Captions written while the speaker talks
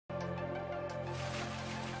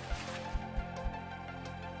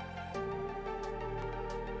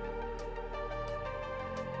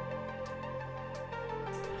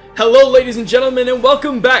Hello ladies and gentlemen, and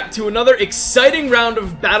welcome back to another exciting round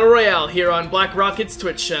of Battle Royale here on Black Rocket's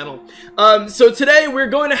Twitch channel. So today we're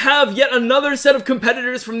going to have yet another set of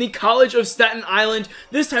competitors from the College of Staten Island.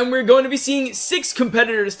 This time we're going to be seeing 6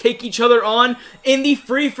 competitors take each other on in the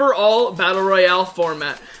free-for-all Battle Royale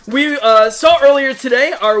format. We saw earlier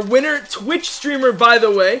today our winner, Twitch streamer by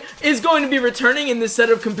the way, is going to be returning in this set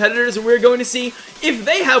of competitors, and we're going to see if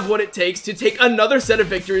they have what it takes to take another set of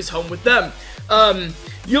victories home with them.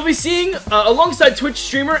 You'll be seeing, alongside Twitch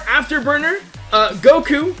streamer Afterburner,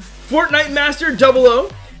 Goku, Fortnite Master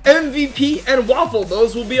 00, MVP, and Waffle.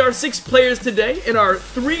 Those will be our 6 players today in our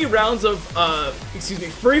 3 rounds of,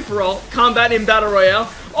 free-for-all combat in Battle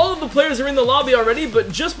Royale. All of the players are in the lobby already,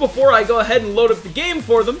 but just before I go ahead and load up the game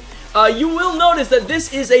for them, you will notice that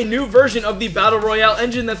this is a new version of the Battle Royale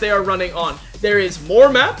engine that they are running on. There is more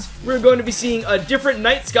maps, we're going to be seeing a different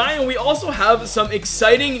night sky, and we also have some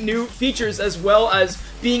exciting new features as well as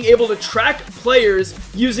being able to track players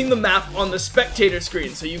using the map on the spectator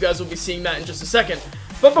screen. So you guys will be seeing that in just a second.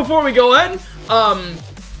 But before we go ahead,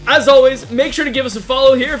 as always, make sure to give us a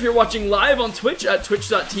follow here if you're watching live on Twitch at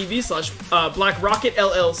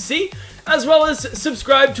twitch.tv/BlackRocketLLC, as well as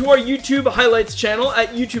subscribe to our YouTube highlights channel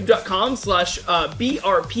at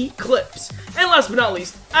youtube.com/BRPclips. And last but not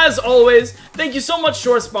least, as always, thank you so much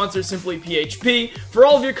to our sponsor, Simply PHP. For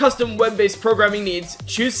all of your custom web-based programming needs,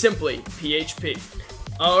 choose Simply PHP.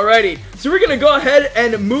 Alrighty, so we're going to go ahead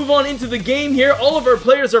and move on into the game here. All of our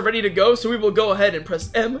players are ready to go, so we will go ahead and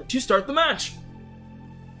press M to start the match.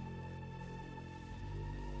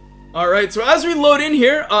 Alright, so as we load in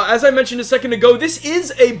here, as I mentioned a second ago, this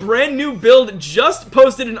is a brand new build just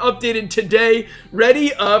posted and updated today,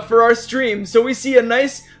 ready for our stream. So we see a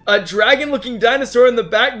nice dragon-looking dinosaur in the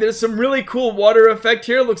back. There's some really cool water effect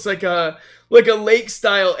here. Looks like a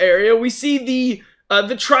lake-style area. We see the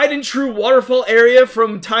tried and true waterfall area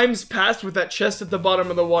from times past with that chest at the bottom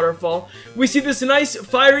of the waterfall. We see this nice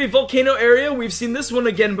fiery volcano area. We've seen this one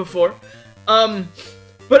again before.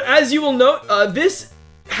 But as you will note, this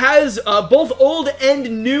has both old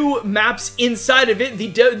and new maps inside of it.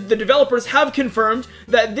 The developers have confirmed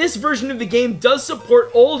that this version of the game does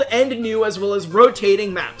support old and new as well as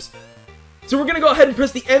rotating maps. So we're going to go ahead and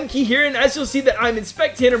press the M key here, and as you'll see that I'm in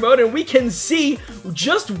spectator mode, and we can see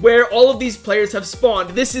just where all of these players have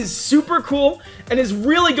spawned. This is super cool, and is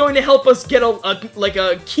really going to help us get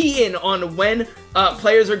a key in on when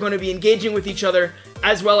players are going to be engaging with each other,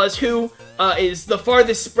 as well as who is the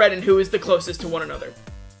farthest spread and who is the closest to one another.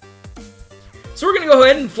 So we're going to go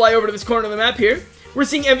ahead and fly over to this corner of the map here. We're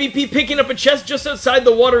seeing MVP picking up a chest just outside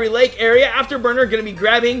the watery lake area. Afterburner going to be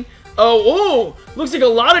grabbing... Oh, looks like a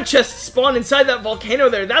lot of chests spawn inside that volcano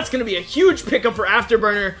there. That's going to be a huge pickup for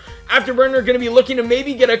Afterburner. Afterburner going to be looking to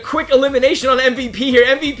maybe get a quick elimination on MVP here.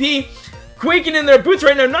 MVP quaking in their boots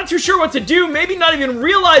right now, not too sure what to do. Maybe not even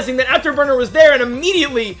realizing that Afterburner was there, and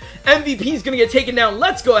immediately MVP is going to get taken down.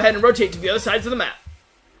 Let's go ahead and rotate to the other sides of the map.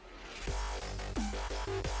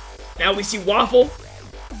 Now we see Waffle.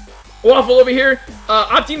 Waffle over here,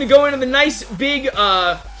 opting to go into the nice big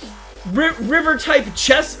river-type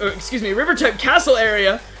river-type castle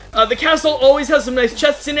area. The castle always has some nice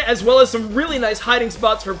chests in it, as well as some really nice hiding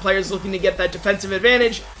spots for players looking to get that defensive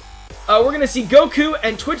advantage. We're going to see Goku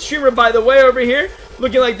and Twitch streamer, by the way, over here,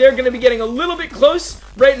 looking like they're going to be getting a little bit close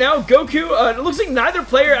right now. Goku, it looks like neither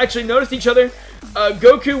player actually noticed each other.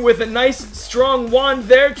 Goku with a nice, strong wand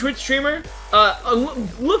there. Twitch streamer,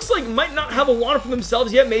 looks like might not have a wand for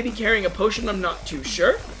themselves yet, maybe carrying a potion, I'm not too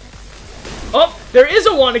sure. Oh, there is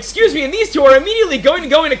a wand, excuse me, and these two are immediately going to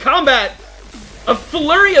go into combat. A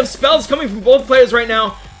flurry of spells coming from both players right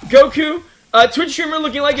now. Goku, Twitch streamer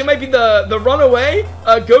looking like it might be the runaway.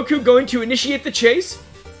 Goku going to initiate the chase.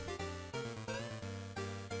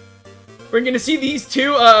 We're going to see these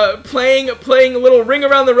two playing a little ring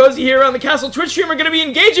around the rosy here around the castle. Twitch streamer going to be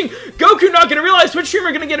engaging. Goku not going to realize. Twitch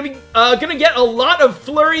streamer going to get a lot of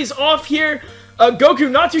flurries off here. Goku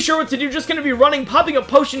not too sure what to do, just going to be running, popping a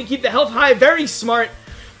potion to keep the health high. Very smart.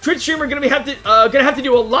 Twitch streamer going to have to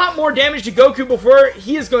do a lot more damage to Goku before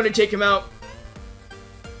he is going to take him out.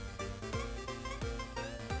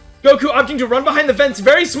 Goku opting to run behind the fence.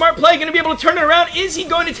 Very smart play. Going to be able to turn it around. Is he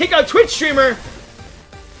going to take out Twitch streamer?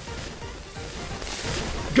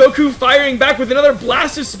 Goku firing back with another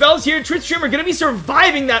blast of spells here. Twitch streamer going to be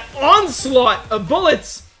surviving that onslaught of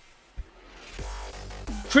bullets.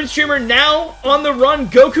 Twitch streamer now on the run.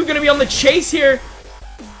 Goku going to be on the chase here.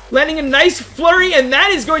 Landing a nice flurry, and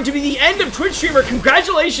that is going to be the end of Twitch streamer.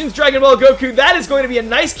 Congratulations, Dragon Ball Goku. That is going to be a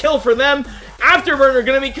nice kill for them. Afterburner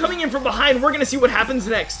going to be coming in from behind. We're going to see what happens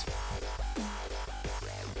next.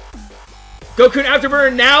 Goku and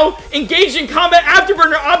Afterburner now engaged in combat.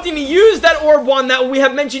 Afterburner opting to use that Orb Wand that we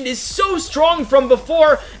have mentioned is so strong from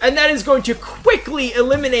before, and that is going to quickly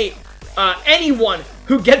eliminate anyone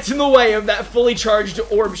who gets in the way of that fully charged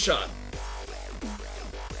Orb shot.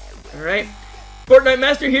 Alright, Fortnite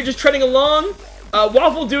Master here just treading along.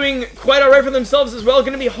 Waffle doing quite alright for themselves as well.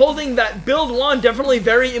 Going to be holding that build wand. Definitely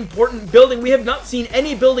very important building. We have not seen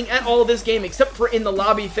any building at all this game except for in the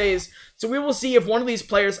lobby phase. So we will see if one of these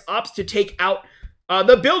players opts to take out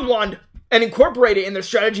the build wand and incorporate it in their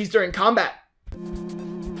strategies during combat.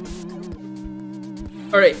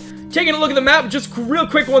 Alright, taking a look at the map just real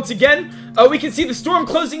quick once again. We can see the storm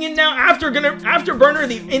closing in now.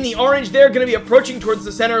 Afterburner in the orange there, going to be approaching towards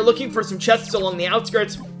the center, looking for some chests along the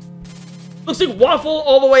outskirts. Looks like Waffle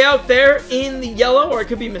all the way out there in the yellow, or I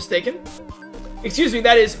could be mistaken. Excuse me,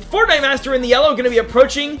 that is Fortnite Master in the yellow, going to be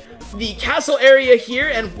approaching the castle area here,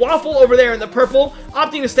 and Waffle over there in the purple,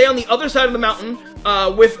 opting to stay on the other side of the mountain,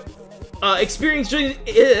 experiencing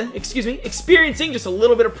just a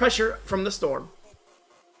little bit of pressure from the storm.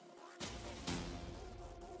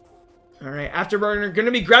 Alright, Afterburner going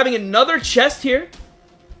to be grabbing another chest here.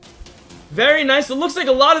 Very nice. It looks like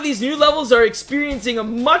a lot of these new levels are experiencing a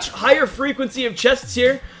much higher frequency of chests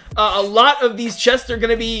here. A lot of these chests are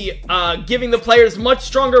going to be giving the players much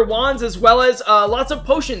stronger wands, as well as lots of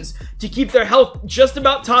potions to keep their health just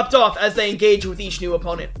about topped off as they engage with each new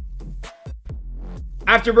opponent.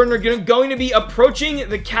 Afterburner going to be approaching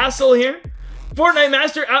the castle here. Fortnite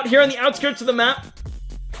Master out here on the outskirts of the map.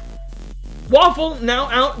 Waffle now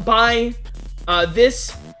out by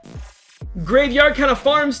this graveyard kind of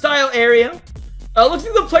farm style area. Looks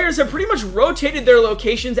like the players have pretty much rotated their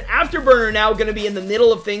locations. Afterburner now going to be in the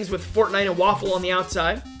middle of things with Fortnite and Waffle on the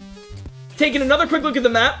outside. Taking another quick look at the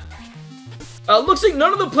map. Looks like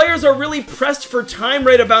none of the players are really pressed for time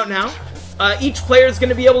right about now. Each player is going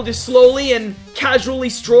to be able to slowly and casually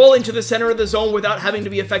stroll into the center of the zone without having to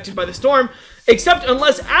be affected by the storm. Except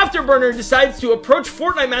unless Afterburner decides to approach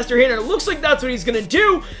Fortnite Master here, and it looks like that's what he's going to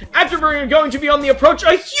do. Afterburner going to be on the approach.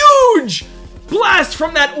 A huge blast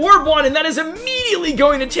from that Orb Wand, and that is immediately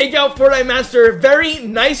going to take out Fortnite Master. Very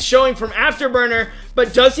nice showing from Afterburner,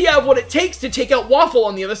 but does he have what it takes to take out Waffle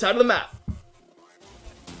on the other side of the map?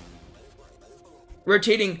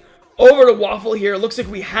 Rotating over to Waffle here. Looks like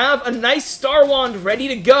we have a nice Star Wand ready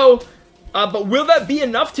to go, but will that be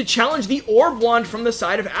enough to challenge the Orb Wand from the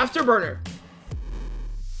side of Afterburner?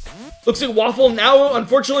 Looks like Waffle now,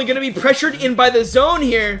 unfortunately, going to be pressured in by the zone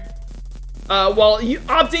here. While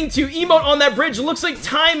opting to emote on that bridge. Looks like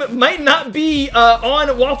time might not be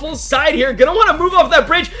on Waffle's side here. Gonna want to move off that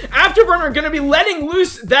bridge. Afterburner going to be letting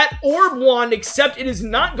loose that Orb Wand, except it is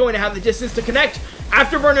not going to have the distance to connect.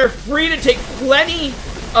 Afterburner free to take plenty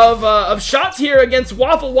of shots here against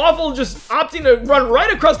Waffle. Waffle just opting to run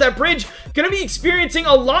right across that bridge. Going to be experiencing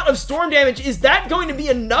a lot of storm damage. Is that going to be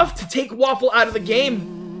enough to take Waffle out of the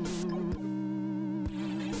game?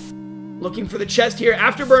 Looking for the chest here.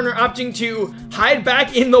 Afterburner opting to hide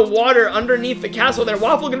back in the water underneath the castle there.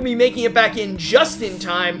 Waffle going to be making it back in just in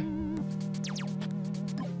time.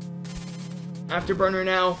 Afterburner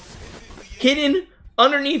now hidden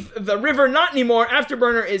underneath the river. Not anymore.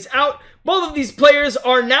 Afterburner is out. Both of these players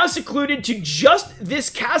are now secluded to just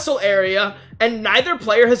this castle area, and neither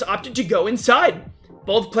player has opted to go inside.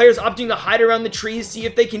 Both players opting to hide around the trees, see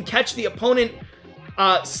if they can catch the opponent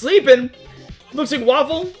sleeping. Looks like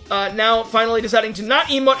Waffle now finally deciding to not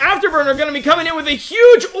emote. Afterburner going to be coming in with a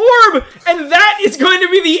huge orb, and that is going to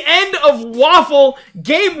be the end of Waffle.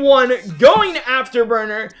 Game 1 going to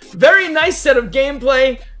Afterburner. Very nice set of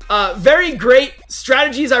gameplay. Very great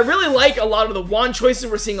strategies. I really like a lot of the wand choices.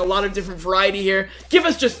 We're seeing a lot of different variety here. Give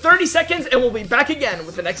us just 30 seconds and we'll be back again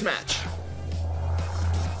with the next match.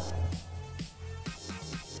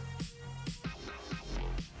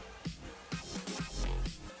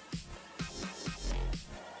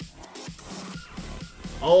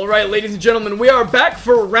 Alright, ladies and gentlemen, we are back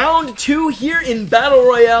for round 2 here in Battle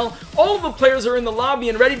Royale. All of the players are in the lobby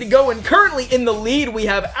and ready to go, and currently in the lead we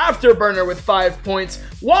have Afterburner with 5 points,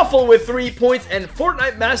 Waffle with 3 points, and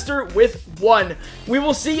Fortnite Master with 1. We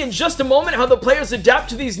will see in just a moment how the players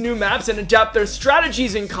adapt to these new maps and adapt their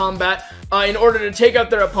strategies in combat in order to take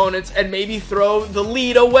out their opponents and maybe throw the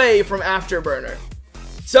lead away from Afterburner.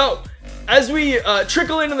 So, as we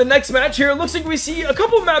trickle into the next match here, it looks like we see a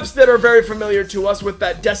couple maps that are very familiar to us with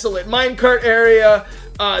that desolate minecart area,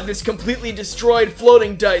 this completely destroyed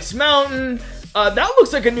floating dice mountain. That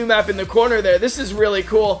looks like a new map in the corner there. This is really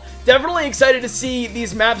cool. Definitely excited to see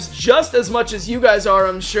these maps just as much as you guys are,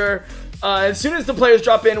 I'm sure. As soon as the players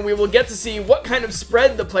drop in, we will get to see what kind of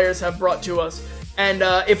spread the players have brought to us, and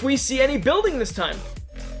if we see any building this time.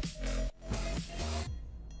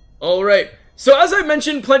 Alright, so as I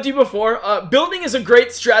mentioned plenty before, building is a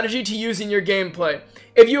great strategy to use in your gameplay.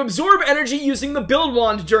 If you absorb energy using the build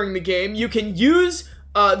wand during the game, you can use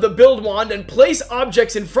the build wand and place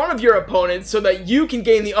objects in front of your opponent so that you can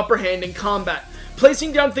gain the upper hand in combat.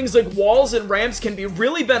 Placing down things like walls and ramps can be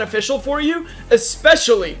really beneficial for you,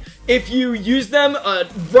 especially if you use them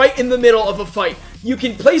right in the middle of a fight. You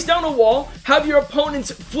can place down a wall, have your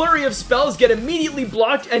opponent's flurry of spells get immediately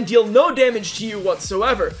blocked and deal no damage to you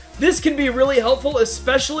whatsoever. This can be really helpful,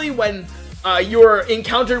 especially when you're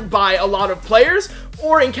encountered by a lot of players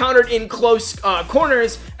or encountered in close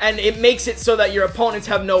corners, and it makes it so that your opponents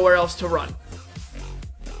have nowhere else to run.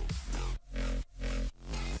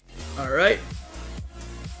 Alright.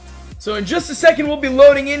 So in just a second we'll be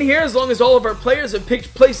loading in here as long as all of our players have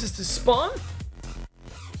picked places to spawn.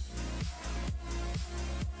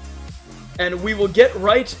 And we will get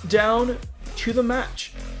right down to the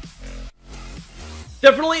match.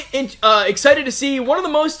 Definitely excited to see one of the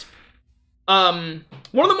most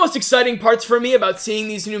exciting parts for me about seeing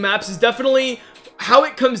these new maps is definitely how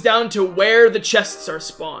it comes down to where the chests are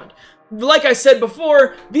spawned. Like I said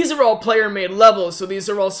before, these are all player-made levels, so these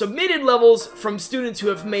are all submitted levels from students who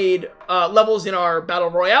have made levels in our Battle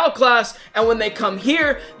Royale class, and when they come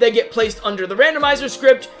here, they get placed under the randomizer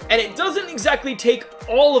script, and it doesn't exactly take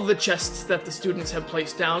all of the chests that the students have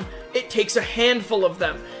placed down, it takes a handful of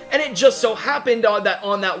them. And it just so happened on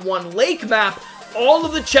that one lake map, all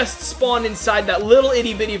of the chests spawn inside that little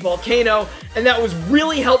itty-bitty volcano, and that was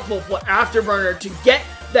really helpful for Afterburner to get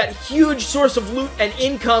that huge source of loot and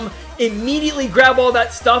income, immediately grab all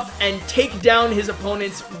that stuff, and take down his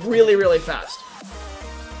opponents really, really fast.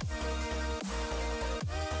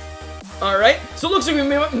 Alright, so it looks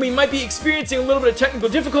like we might be experiencing a little bit of technical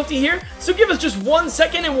difficulty here, so give us just 1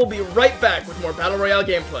 second and we'll be right back with more Battle Royale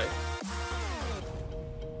gameplay.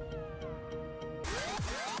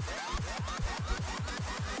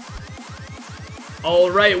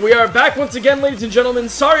 Alright, we are back once again, ladies and gentlemen.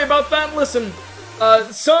 Sorry about that. Listen,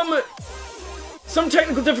 some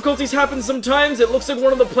technical difficulties happen sometimes. It looks like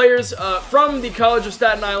one of the players from the College of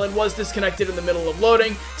Staten Island was disconnected in the middle of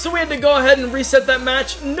loading, so we had to go ahead and reset that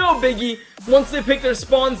match. No biggie. Once they pick their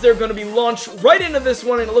spawns, they're going to be launched right into this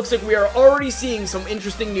one, and it looks like we are already seeing some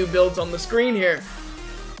interesting new builds on the screen here.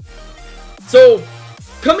 So,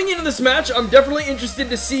 coming into this match, I'm definitely interested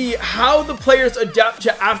to see how the players adapt to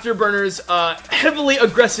Afterburner's heavily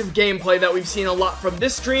aggressive gameplay that we've seen a lot from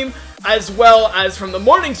this stream, as well as from the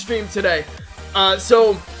morning stream today.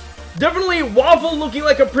 So, definitely Waffle looking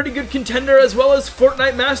like a pretty good contender, as well as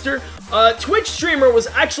Fortnite Master. Twitch streamer was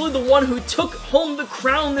actually the one who took home the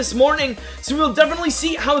crown this morning, so we'll definitely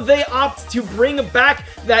see how they opt to bring back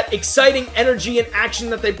that exciting energy and action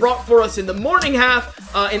that they brought for us in the morning half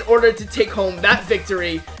in order to take home that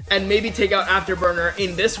victory and maybe take out Afterburner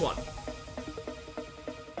in this one.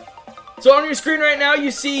 So on your screen right now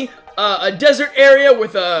you see a desert area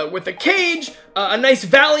with a cage, a nice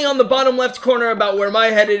valley on the bottom left corner about where my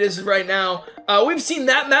head is right now. We've seen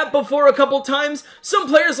that map before a couple times. Some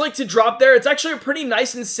players like to drop there. It's actually a pretty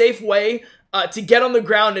nice and safe way to get on the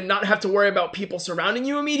ground and not have to worry about people surrounding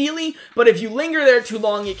you immediately. But if you linger there too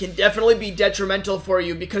long, it can definitely be detrimental for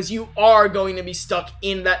you because you are going to be stuck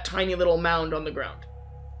in that tiny little mound on the ground.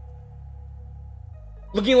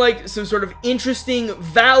 Looking like some sort of interesting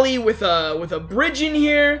valley with a bridge in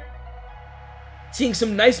here. Seeing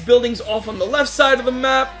some nice buildings off on the left side of the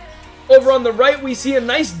map. Over on the right, we see a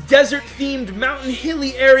nice desert-themed mountain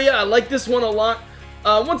hilly area. I like this one a lot.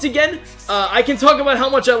 Once again, I can talk about how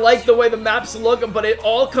much I like the way the maps look, but it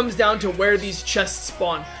all comes down to where these chests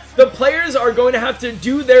spawn. The players are going to have to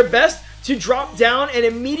do their best to drop down and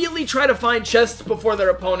immediately try to find chests before their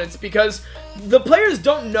opponents, because the players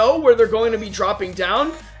don't know where they're going to be dropping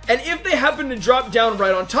down. And if they happen to drop down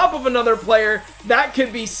right on top of another player, that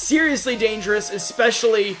could be seriously dangerous,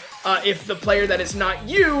 especially if the player that is not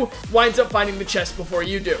you winds up finding the chest before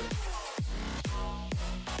you do.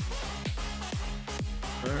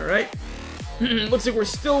 Alright. Looks like we're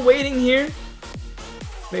still waiting here.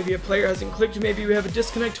 Maybe a player hasn't clicked, maybe we have a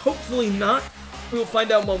disconnect. Hopefully not. We will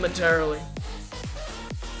find out momentarily.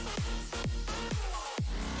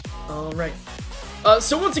 Alright.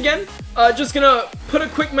 So once again, just gonna put a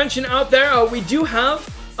quick mention out there. We do have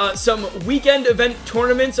some weekend event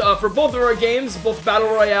tournaments for both of our games, both Battle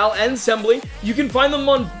Royale and Assembly. You can find them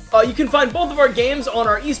on. You can find both of our games on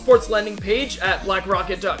our esports landing page at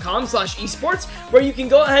blackrocket.com/esports, where you can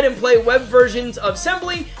go ahead and play web versions of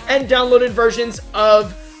Assembly and downloaded versions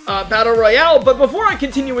of Battle Royale. But before I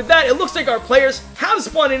continue with that, it looks like our players have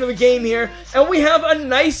spawned into the game here, and we have a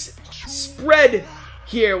nice spread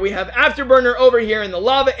here. We have Afterburner over here in the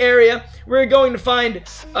lava area. We're going to find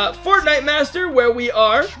Fortnite Master, where we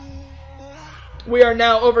are. We are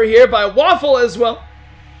now over here by Waffle as well.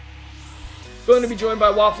 Going to be joined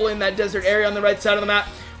by Waffle in that desert area on the right side of the map.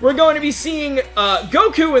 We're going to be seeing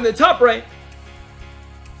Goku in the top right.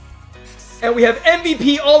 And we have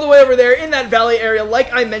MVP all the way over there in that valley area,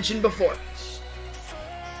 like I mentioned before.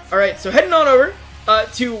 Alright, so heading on over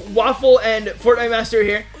to Waffle and Fortnite Master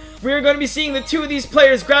here. We are going to be seeing the two of these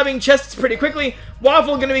players grabbing chests pretty quickly.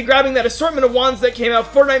 Waffle going to be grabbing that assortment of wands that came out.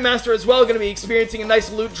 Fortnite Master as well, going to be experiencing a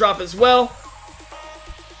nice loot drop as well.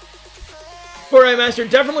 Fortnite Master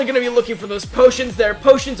definitely going to be looking for those potions. Their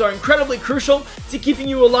potions are incredibly crucial to keeping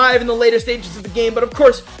you alive in the later stages of the game. But of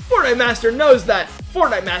course, Fortnite Master knows that.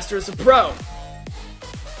 Fortnite Master is a pro.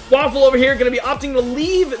 Waffle over here going to be opting to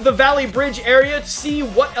leave the Valley Bridge area to see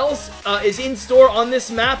what else is in store on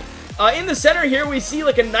this map. In the center here, we see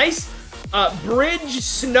like a nice bridge,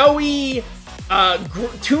 snowy,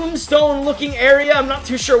 tombstone-looking area. I'm not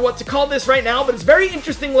too sure what to call this right now, but it's very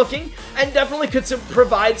interesting looking and definitely could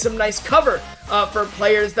provide some nice cover for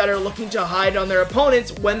players that are looking to hide on their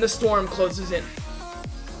opponents when the storm closes in.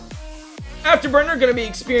 Afterburner going to be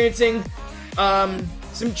experiencing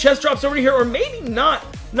some chest drops over here, or maybe not.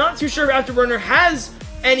 Not too sure if Afterburner has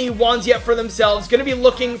any wands yet for themselves. Going to be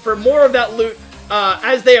looking for more of that loot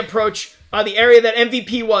as they approach the area that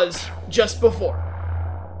MVP was just before.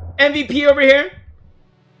 MVP over here,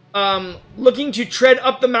 looking to tread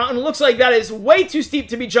up the mountain. Looks like that is way too steep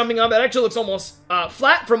to be jumping up. That actually looks almost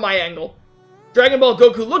flat from my angle. Dragon Ball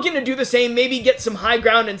Goku looking to do the same, maybe get some high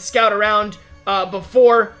ground and scout around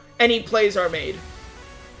before any plays are made.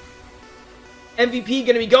 MVP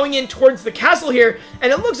going to be going in towards the castle here,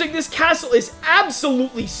 and it looks like this castle is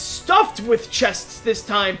absolutely stuffed with chests this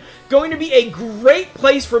time. Going to be a great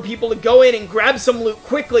place for people to go in and grab some loot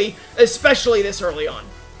quickly, especially this early on.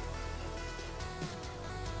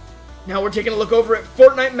 Now we're taking a look over at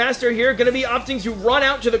Fortnite Master here, going to be opting to run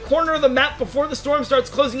out to the corner of the map before the storm starts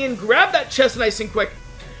closing in, grab that chest nice and quick.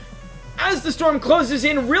 As the storm closes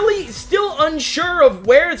in, really still unsure of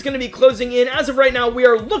where it's going to be closing in. As of right now, we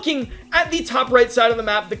are looking at the top right side of the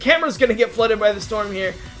map. The camera's going to get flooded by the storm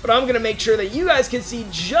here, but I'm going to make sure that you guys can see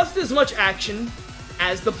just as much action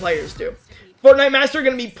as the players do. Fortnite Master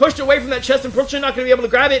going to be pushed away from that chest. Unfortunately, not going to be able to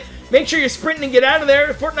grab it. Make sure you're sprinting and get out of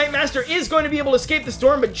there. Fortnite Master is going to be able to escape the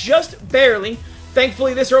storm, but just barely.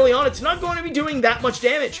 Thankfully, this early on, it's not going to be doing that much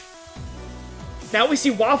damage. Now we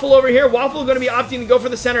see Waffle over here. Waffle going to be opting to go for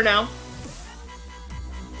the center now.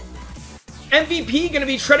 MVP going to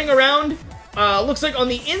be treading around, looks like on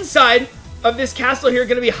the inside of this castle here,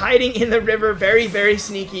 going to be hiding in the river. Very, very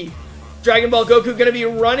sneaky. Dragon Ball Goku going to be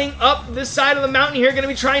running up this side of the mountain here, going to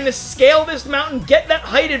be trying to scale this mountain, get that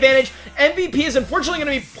height advantage. MVP is unfortunately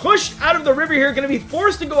going to be pushed out of the river here, going to be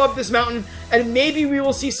forced to go up this mountain, and maybe we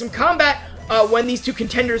will see some combat when these two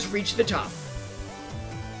contenders reach the top.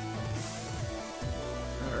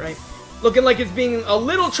 Alright, looking like it's being a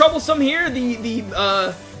little troublesome here.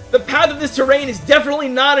 The path of this terrain is definitely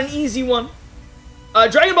not an easy one.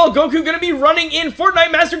 Dragon Ball Goku going to be running in.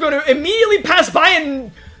 Fortnite Master going to immediately pass by,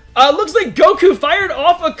 and looks like Goku fired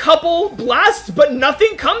off a couple blasts, but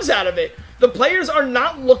nothing comes out of it. The players are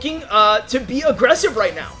not looking to be aggressive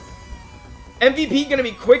right now. MVP going to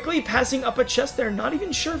be quickly passing up a chest there. Not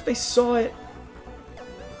even sure if they saw it.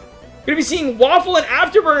 Going to be seeing Waffle and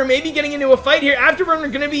Afterburner maybe getting into a fight here.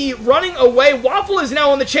 Afterburner going to be running away. Waffle is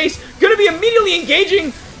now on the chase. Going to be immediately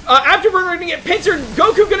engaging. Afterburner going to get pincered.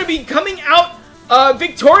 Goku going to be coming out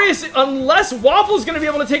victorious unless Waffle's going to be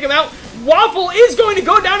able to take him out. Waffle is going to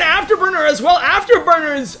go down to Afterburner as well.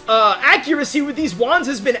 Afterburner's accuracy with these wands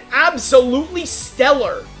has been absolutely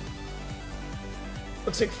stellar.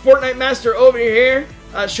 Looks like Fortnite Master over here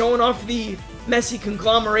showing off the messy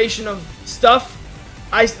conglomeration of stuff.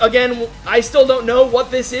 I still don't know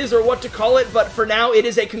what this is or what to call it, but for now it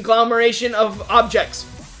is a conglomeration of objects.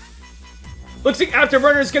 Looks like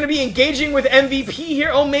Afterburner is going to be engaging with MVP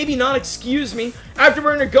here. Oh, maybe not, excuse me.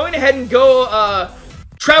 Afterburner going ahead and go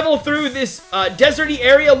travel through this deserty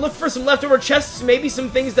area, look for some leftover chests, maybe some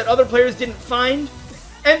things that other players didn't find.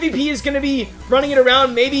 MVP is going to be running it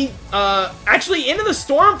around, maybe actually into the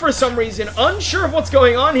storm for some reason. Unsure of what's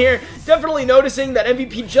going on here. Definitely noticing that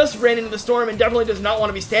MVP just ran into the storm and definitely does not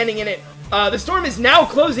want to be standing in it. The storm is now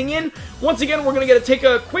closing in. Once again, we're going to take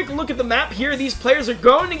a quick look at the map here. These players are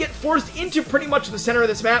going to get forced into pretty much the center of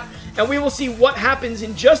this map, and we will see what happens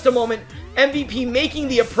in just a moment. MVP making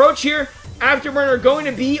the approach here. Afterburner going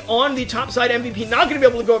to be on the top side. MVP not going to be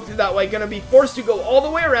able to go up through that way. Going to be forced to go all the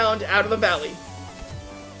way around out of the valley.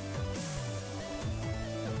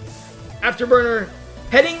 Afterburner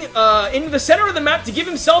heading into the center of the map to give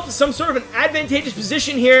himself some sort of an advantageous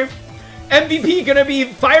position here. MVP gonna be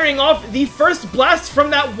firing off the first blast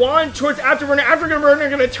from that wand towards Afterburner. Afterburner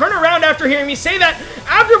gonna turn around after hearing me say that.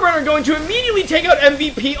 Afterburner going to immediately take out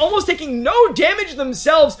MVP, almost taking no damage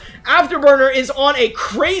themselves. Afterburner is on a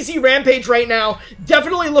crazy rampage right now,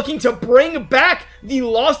 definitely looking to bring back the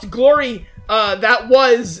lost glory that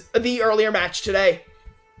was the earlier match today.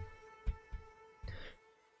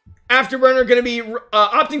 Afterburner going to be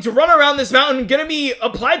opting to run around this mountain, going to be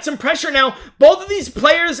applied some pressure now. Both of these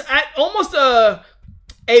players at almost a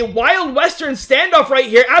Wild Western standoff right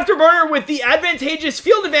here. Afterburner with the advantageous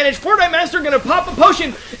field advantage. Fortnite Master going to pop a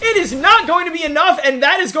potion. It is not going to be enough, and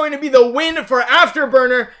that is going to be the win for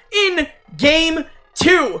Afterburner in Game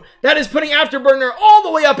 2. That is putting Afterburner all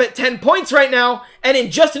the way up at 10 points right now, and in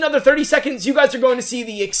just another 30 seconds, you guys are going to see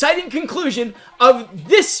the exciting conclusion of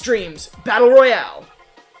this stream's Battle Royale.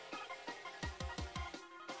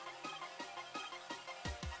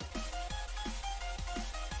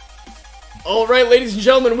 Alright, ladies and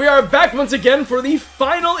gentlemen, we are back once again for the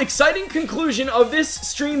final exciting conclusion of this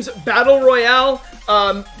stream's Battle Royale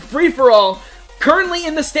free-for-all. Currently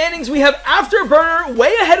in the standings, we have Afterburner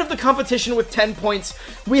way ahead of the competition with 10 points.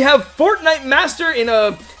 We have Fortnite Master in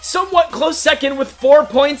a somewhat close second with 4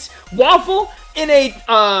 points. Waffle in a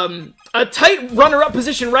tight runner-up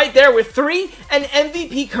position right there with 3, and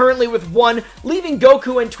MVP currently with 1, leaving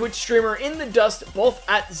Goku and Twitch Streamer in the dust, both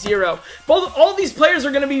at 0. All these players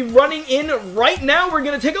are going to be running in right now. We're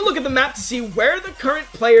going to take a look at the map to see where the current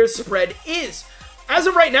player spread is. As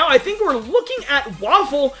of right now, I think we're looking at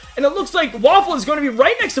Waffle, and it looks like Waffle is going to be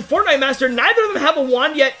right next to Fortnite Master. Neither of them have a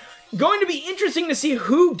wand yet. Going to be interesting to see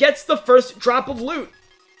who gets the first drop of loot.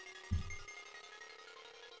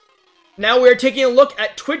 Now we're taking a look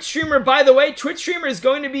at Twitch Streamer. By the way, Twitch Streamer is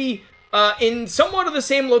going to be in somewhat of the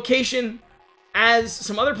same location as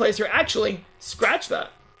some other players here. Actually, scratch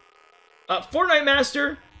that. Fortnite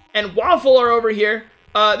Master and Waffle are over here.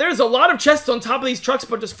 There's a lot of chests on top of these trucks,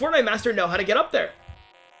 but does Fortnite Master know how to get up there?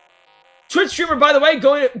 Twitch Streamer, by the way,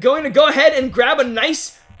 going to go ahead and grab a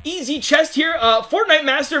nice, easy chest here. Fortnite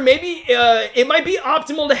Master, maybe it might be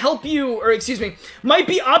optimal to help you, or excuse me, might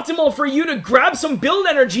be optimal for you to grab some build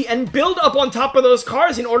energy and build up on top of those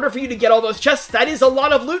cars in order for you to get all those chests. That is a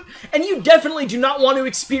lot of loot, and you definitely do not want to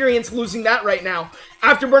experience losing that right now.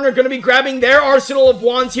 Afterburner going to be grabbing their arsenal of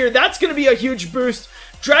wands here. That's going to be a huge boost.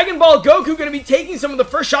 Dragon Ball Goku going to be taking some of the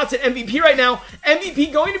first shots at MVP right now.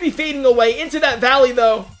 MVP going to be fading away into that valley,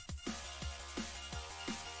 though.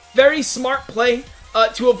 Very smart play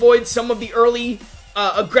to avoid some of the early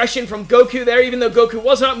aggression from Goku there, even though Goku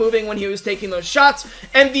was not moving when he was taking those shots.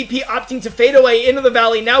 MVP opting to fade away into the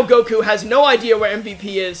valley. Now Goku has no idea where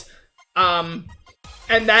MVP is, and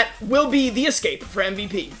that will be the escape for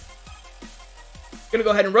MVP. Gonna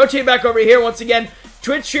go ahead and rotate back over here once again.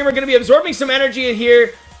 Twitch Streamer gonna be absorbing some energy in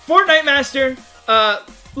here. Fortnite Master,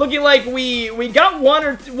 looking like we got one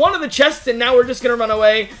of the chests, and now we're just gonna run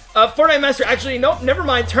away. Fortnite Master, actually, nope, never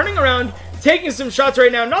mind. Turning around, taking some shots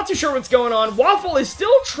right now. Not too sure what's going on. Waffle is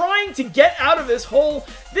still trying to get out of this hole.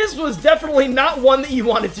 This was definitely not one that you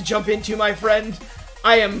wanted to jump into, my friend.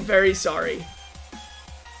 I am very sorry.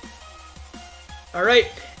 All right.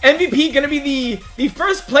 MVP going to be the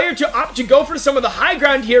first player to opt to go for some of the high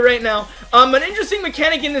ground here right now. An interesting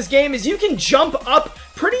mechanic in this game is you can jump up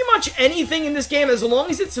pretty much anything in this game as long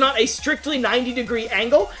as it's not a strictly 90-degree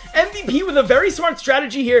angle. MVP with a very smart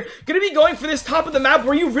strategy here, going to be going for this top of the map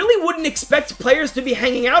where you really wouldn't expect players to be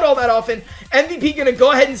hanging out all that often. MVP going to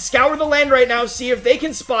go ahead and scour the land right now, see if they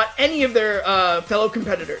can spot any of their fellow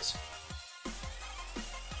competitors.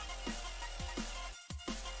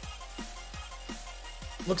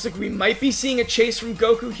 Looks like we might be seeing a chase from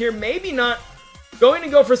Goku here. Maybe not. Going to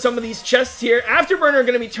go for some of these chests here. Afterburner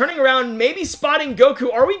going to be turning around, maybe spotting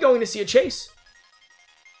Goku. Are we going to see a chase?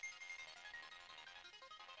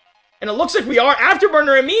 And it looks like we are.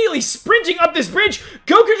 Afterburner immediately sprinting up this bridge.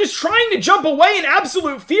 Goku just trying to jump away in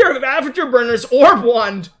absolute fear of Afterburner's orb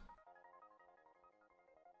wand.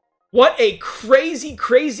 What a crazy,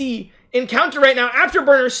 crazy encounter right now.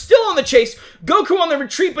 Afterburner still on the chase. Goku on the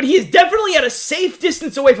retreat, but he is definitely at a safe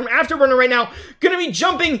distance away from Afterburner right now. Gonna be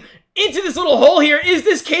jumping into this little hole here. Is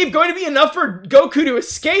this cave going to be enough for Goku to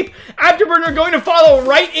escape? Afterburner going to follow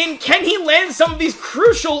right in. Can he land some of these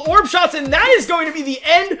crucial orb shots? And that is going to be the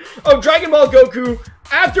end of Dragon Ball Goku.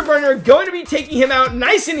 Afterburner going to be taking him out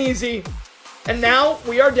nice and easy. And now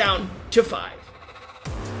we are down to 5.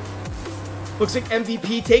 Looks like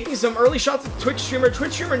MVP taking some early shots at Twitch Streamer.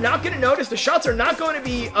 Twitch Streamer not going to notice. The shots are not going to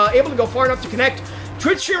be able to go far enough to connect.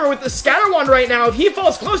 Twitch streamer with the scatter wand right now. If he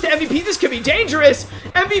falls close to MVP, this could be dangerous.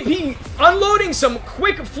 MVP unloading some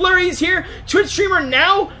quick flurries here. Twitch streamer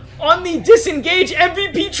now on the disengage.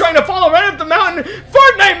 MVP trying to follow right up the mountain.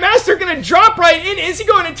 Fortnite Master gonna drop right in. Is he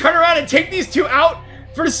going to turn around and take these two out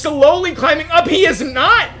for slowly climbing up? He is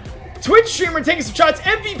not. Twitch streamer taking some shots.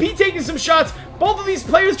 MVP taking some shots. Both of these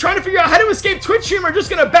players trying to figure out how to escape. Twitch streamer just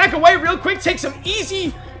gonna back away real quick, take some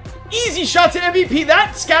easy shots at MVP.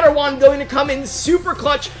 That scatter wand going to come in super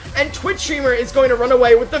clutch, and Twitch streamer is going to run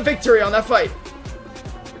away with the victory on that fight.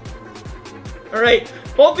 Alright,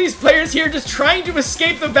 both these players here just trying to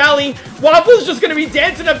escape the valley. Waffle's just going to be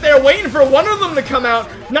dancing up there waiting for one of them to come out.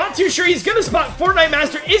 Not too sure he's going to spot Fortnite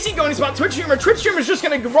Master. Is he going to spot Twitch streamer? Twitch streamer's just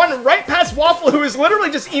going to run right past Waffle, who is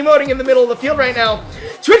literally just emoting in the middle of the field right now.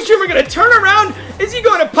 Twitch streamer going to turn around. Is he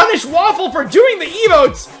going to punish Waffle for doing the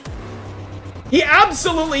emotes? He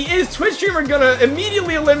absolutely is. Twitch streamer gonna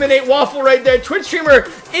immediately eliminate Waffle right there. Twitch streamer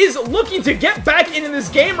is looking to get back into this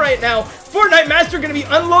game right now. Fortnite Master gonna be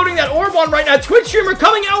unloading that orb on right now. Twitch streamer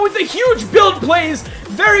coming out with a huge build plays.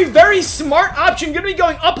 Very, very smart option. Gonna be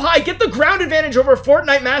going up high, get the ground advantage over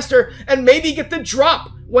Fortnite Master, and maybe get the drop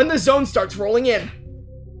when the zone starts rolling in.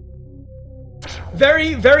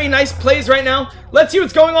 Very, very nice plays right now. Let's see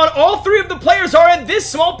what's going on. All three of the players are at this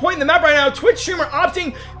small point in the map right now. Twitch streamer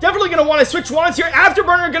opting, definitely going to want to switch wands here.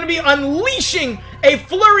 Afterburner going to be unleashing a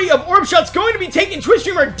flurry of orb shots, going to be taking Twitch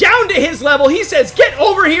streamer down to his level. He says, get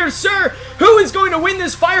over here, sir. Who is going to win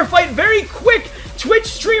this firefight? Very quick. Twitch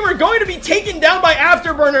streamer going to be taken down by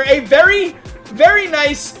Afterburner. A very, very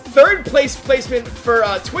nice third place placement for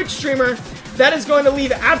Twitch streamer. That is going to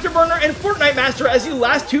leave Afterburner and Fortnite Master as the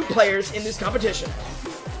last two players in this competition.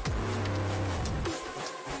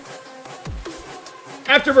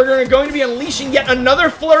 Afterburner going to be unleashing yet another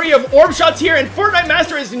flurry of orb shots here, and Fortnite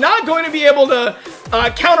Master is not going to be able to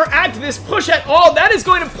counteract this push at all. That is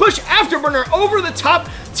going to push Afterburner over the top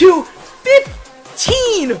to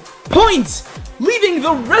 15 points, leaving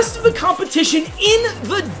the rest of the competition in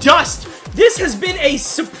the dust. This has been a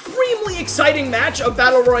supremely exciting match of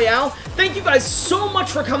Battle Royale. Thank you guys so much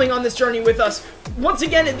for coming on this journey with us. Once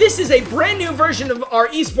again, this is a brand new version of our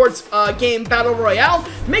esports game, Battle Royale.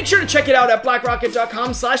 Make sure to check it out at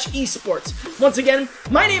blackrocket.com/esports. Once again,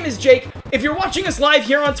 my name is Jake. If you're watching us live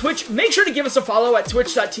here on Twitch, make sure to give us a follow at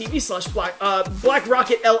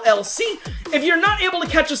twitch.tv/BlackRocketLLC. If you're not able to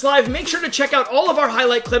catch us live, make sure to check out all of our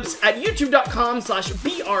highlight clips at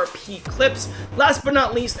youtube.com/BRPclips. Last but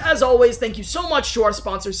not least, as always, thank you so much to our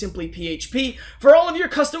sponsor, Simply PHP. For all of your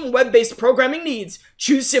custom web-based programming needs,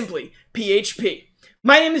 choose Simply PHP.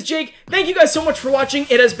 My name is Jake. Thank you guys so much for watching.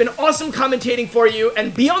 It has been awesome commentating for you,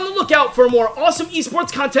 and be on the lookout for more awesome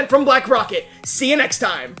esports content from Black Rocket. See you next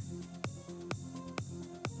time.